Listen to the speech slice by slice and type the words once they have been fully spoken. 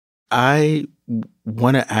I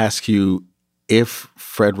want to ask you, if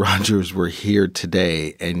Fred Rogers were here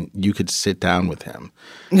today and you could sit down with him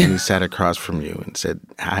and he sat across from you and said,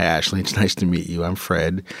 "Hi, Ashley, it's nice to meet you. I'm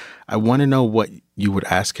Fred." I want to know what you would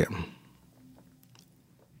ask him.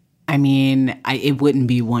 I mean, it wouldn't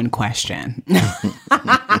be one question.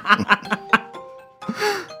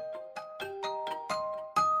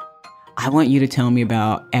 I want you to tell me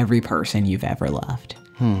about every person you've ever loved.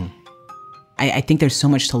 I think there's so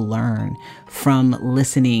much to learn from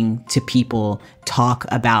listening to people talk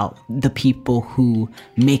about the people who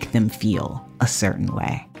make them feel a certain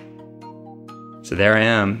way. So there I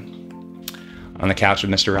am on the couch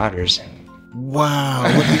with Mr. Rogers. Wow,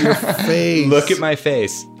 look at your face. Look at my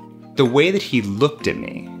face. The way that he looked at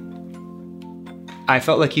me, I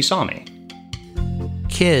felt like he saw me.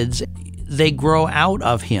 Kids, they grow out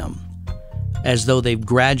of him as though they've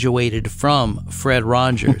graduated from Fred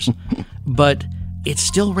Rogers, but it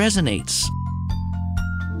still resonates.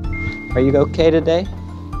 Are you okay today?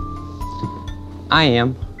 I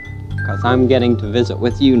am, because I'm getting to visit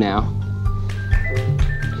with you now.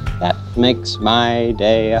 That makes my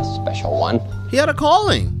day a special one. He had a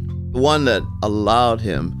calling, one that allowed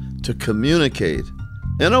him to communicate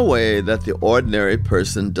in a way that the ordinary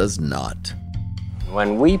person does not.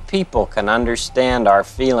 When we people can understand our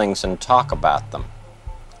feelings and talk about them,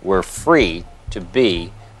 we're free to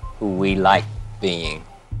be who we like being.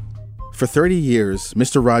 For 30 years,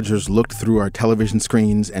 Mr. Rogers looked through our television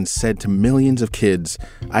screens and said to millions of kids,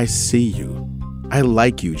 "I see you. I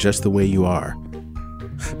like you just the way you are."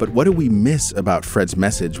 But what do we miss about Fred's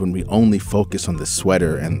message when we only focus on the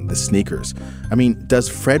sweater and the sneakers? I mean, does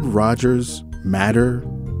Fred Rogers matter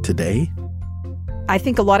today? I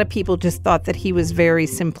think a lot of people just thought that he was very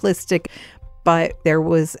simplistic, but there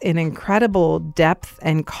was an incredible depth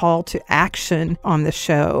and call to action on the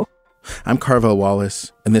show. I'm Carvel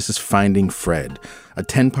Wallace, and this is Finding Fred, a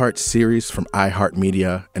 10-part series from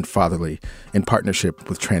iHeartMedia and Fatherly in partnership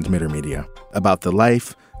with Transmitter Media about the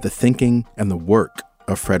life, the thinking, and the work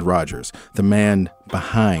of Fred Rogers, the man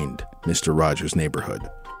behind Mr. Rogers' Neighborhood.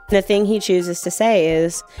 The thing he chooses to say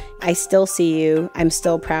is, "I still see you, I'm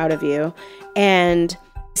still proud of you, and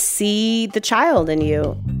see the child in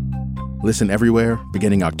you." Listen everywhere,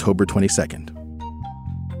 beginning October 22nd.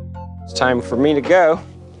 It's time for me to go.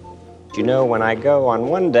 You know, when I go on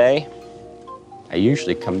one day, I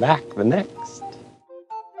usually come back the next.